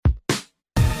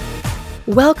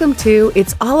Welcome to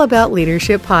It's All About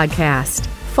Leadership podcast.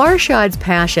 Farshad's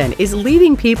passion is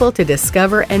leading people to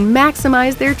discover and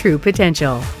maximize their true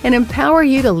potential and empower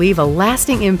you to leave a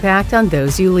lasting impact on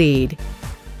those you lead.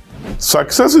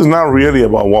 Success is not really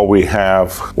about what we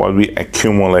have, what we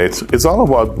accumulate. It's all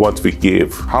about what we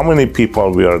give. How many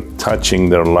people we are touching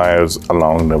their lives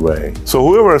along the way. So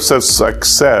whoever says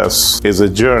success is a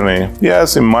journey,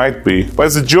 yes, it might be, but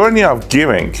it's a journey of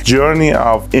giving, journey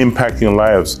of impacting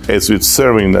lives. It's with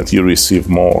serving that you receive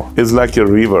more. It's like a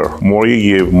river. More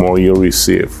you give, more you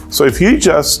receive. So if you're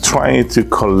just trying to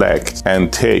collect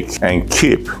and take and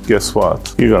keep, guess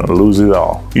what? You're going to lose it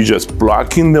all. You're just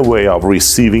blocking the way of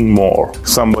receiving more.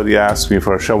 Somebody asked me,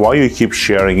 Farshad, why you keep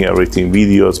sharing everything,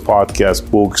 videos, podcasts,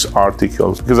 books,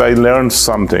 articles? Because I learned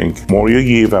something. More you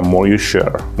give and more you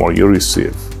share, more you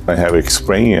receive. I have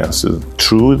experience. The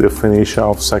true definition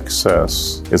of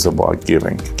success is about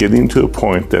giving. Getting to a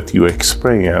point that you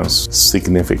experience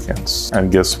significance.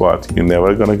 And guess what? You're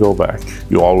never going to go back.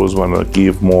 You always want to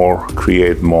give more,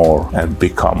 create more, and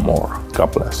become more.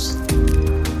 God bless.